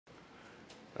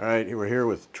All right, we're here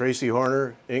with Tracy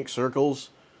Horner, Ink Circles.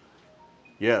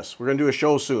 Yes, we're going to do a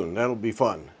show soon. That'll be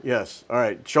fun. Yes. All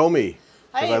right, show me,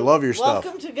 because I love your stuff.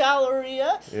 Welcome to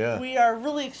Galleria. Yeah. We are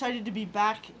really excited to be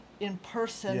back in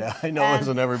person. Yeah, I know,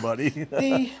 isn't everybody?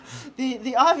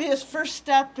 the obvious first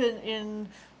step in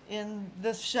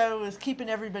this show is keeping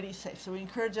everybody safe. So we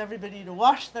encourage everybody to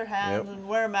wash their hands and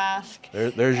wear a mask.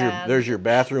 There's your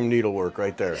bathroom needlework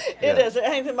right there. It is. It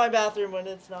hangs in my bathroom when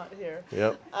it's not here.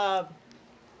 Yep.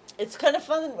 It's kind of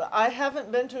fun. I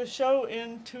haven't been to a show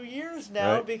in 2 years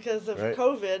now because of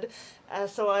COVID.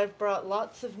 So I've brought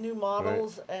lots of new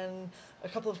models and a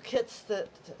couple of kits that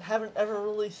haven't ever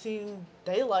really seen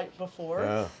daylight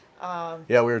before.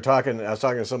 Yeah, we were talking. I was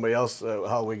talking to somebody else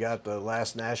how we got the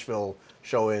last Nashville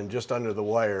show in just under the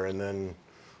wire, and then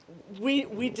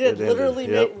we did literally.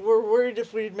 We're worried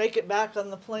if we'd make it back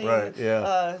on the plane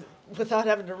without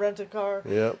having to rent a car.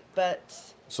 Yep.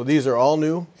 But so these are all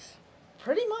new.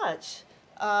 Pretty much.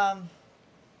 I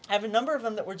have a number of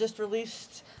them that were just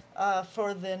released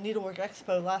for the Needlework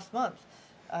Expo last month,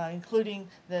 including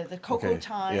the Cocoa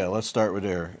Time. Yeah, let's start with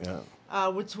there. Yeah.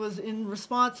 Which was in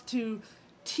response to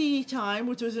tea time,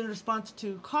 which was in response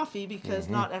to coffee, because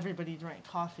not everybody drank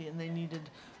coffee and they needed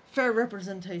fair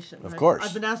representation. Of course.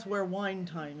 I've been asked where wine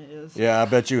time is. Yeah, I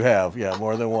bet you have. Yeah,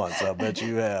 more than once. I bet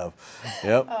you have.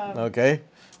 Yep. Okay.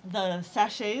 The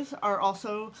sachets are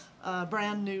also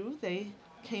brand new. They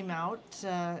came out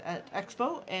at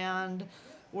Expo and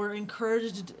were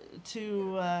encouraged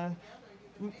to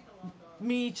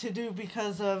me to do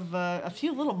because of a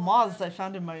few little moths I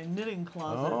found in my knitting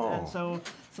closet. And so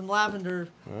some lavender.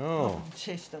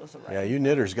 Chase those around. Yeah, you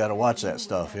knitters got to watch that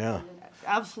stuff. Yeah.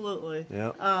 Absolutely.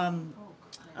 Yeah.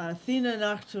 Athena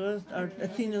Noctua, or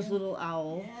Athena's little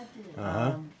owl.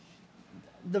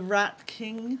 The Rat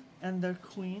King and their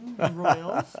Queen, the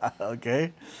Royals.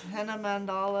 Okay. Henna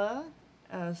Mandala,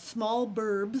 small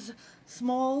burbs.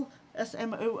 Small,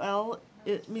 S-M-O-L,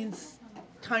 it means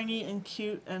tiny and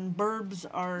cute, and burbs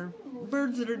are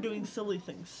birds that are doing silly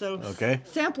things. So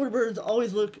sampler birds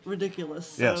always look ridiculous.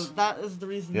 So that is the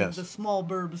reason the small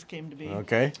burbs came to be.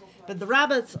 Okay. But the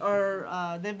rabbits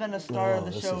are, they've been a star of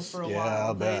the show for a while. Yeah,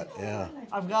 I'll bet, yeah.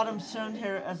 I've got them shown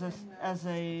here as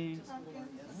a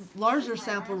larger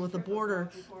sampler with a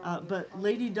border, but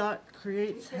Lady Dot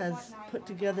Creates has put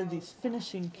together these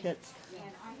finishing kits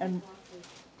and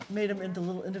made them into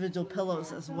little individual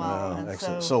pillows as well. And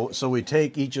excellent. So we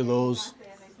take each of those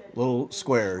little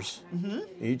squares,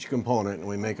 each component, and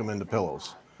we make them into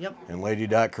pillows. Yep. And Lady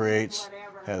Dot Creates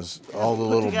has all the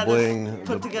little bling.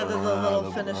 Put together the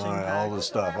little finishing all the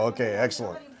stuff. Okay,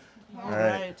 excellent. All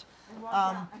right.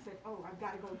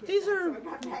 These are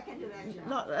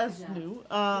not as new.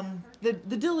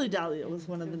 The Dilly Dahlia was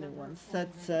one of the new ones.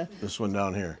 That's this one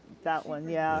down here. That one,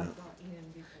 yeah.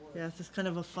 Yeah, it's just kind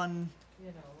of a fun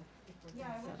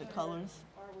set of colors.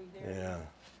 Yeah.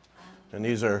 And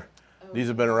these have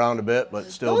been around a bit,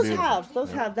 but still beautiful.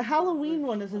 Those have. The Halloween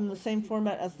one is in the same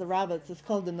format as the rabbits. It's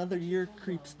called Another Year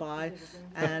Creeps By,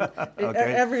 and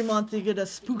every month you get a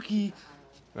spooky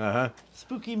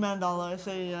mandala. I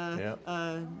say,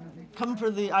 come for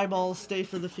the eyeballs, stay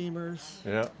for the femurs.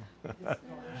 Yeah.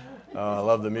 I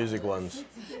love the music ones.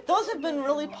 Those have been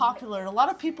really popular. A lot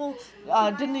of people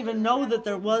didn't even know that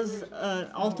there was an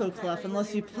alto clef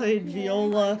unless you played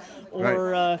viola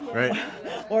or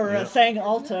sang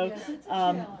alto.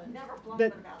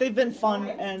 But they've been fun,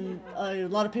 and a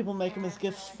lot of people make them as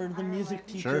gifts for the music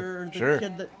teacher or the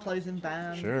kid that plays in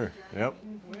band. Sure, yep.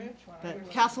 But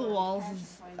Castle Walls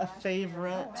is a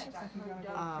favorite,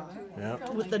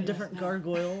 with the different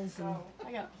gargoyles and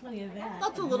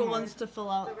lots of little ones to fill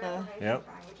out the. Yep.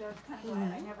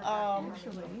 I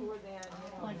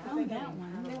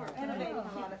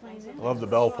love the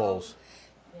bell pulls.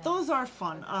 Those are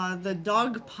fun. The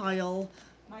dog pile.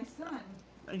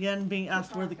 Again, being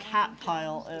asked where the cat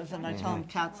pile is, and I tell them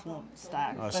cats won't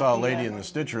stack. I saw a lady in the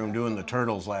stitch room doing the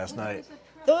turtles last night.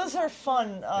 Those are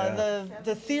fun.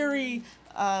 The theory,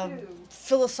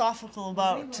 philosophical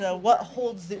about what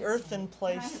holds the earth in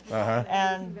place,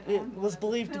 and it was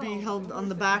believed to be held on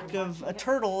the back of a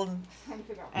turtle.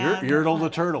 Yertle the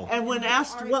turtle. And when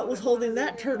asked what was holding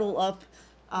that turtle up,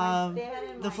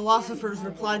 the philosophers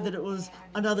replied that it was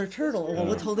another turtle. Well,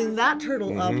 what's holding that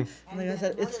turtle up? And like I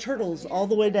said, it's turtles all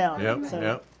the way down.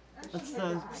 That's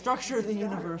the structure of the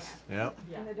universe. Yep.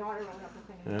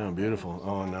 Yeah, beautiful.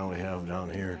 Oh, and now we have down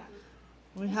here.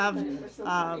 We have,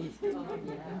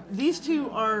 these two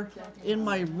are in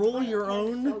my Roll Your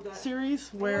Own series,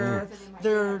 where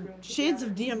they're shades of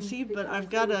DMC, but I've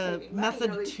got a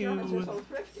method to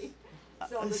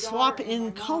swap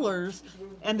in colors,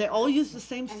 and they all use the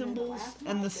same symbols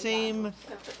and the same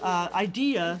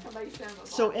idea.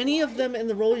 So any of them in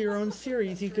the Roll Your Own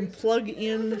series, you can plug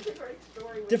in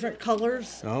different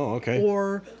colors. Oh, okay.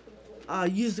 Or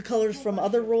use the colors from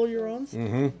other Roll Your Owns.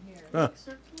 Mm-hmm.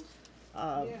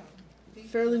 Huh.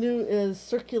 Fairly new is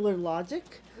Circular Logic.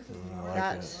 I like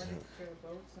That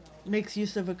makes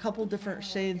use of a couple different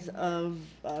shades of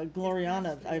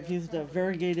Gloriana. I've used a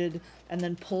variegated and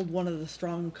then pulled one of the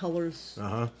strong colors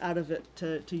out of it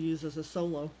to use as a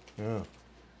solo.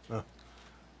 Yeah.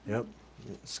 Yep.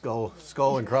 Skull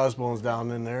and crossbones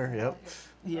down in there. Yep.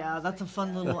 Yeah, that's a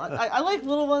fun little. I like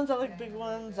little ones. I like big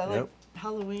ones. I like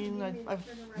Halloween. I've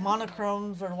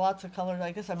monochromes or lots of colors.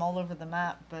 I guess I'm all over the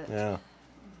map, but Yeah.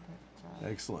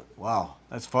 Excellent. Wow,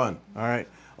 that's fun. All right.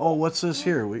 Oh, what's this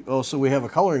here? So we have a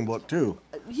coloring book too.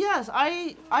 Yes,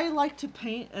 I like to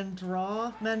paint and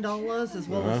draw mandalas as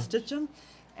well as stitch them,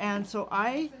 and so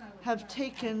I have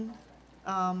taken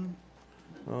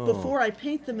before I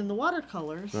paint them in the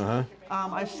watercolors,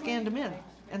 I've scanned them in,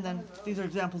 and then these are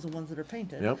examples of ones that are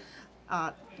painted. Yep.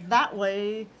 That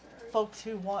way, folks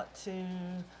who want to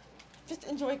just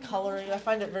enjoy coloring, I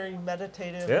find it very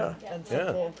meditative and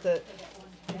simple. That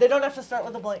they don't have to start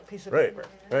with a blank piece of paper.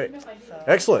 Right.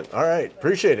 Excellent. All right.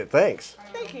 Appreciate it. Thanks.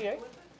 Thank you.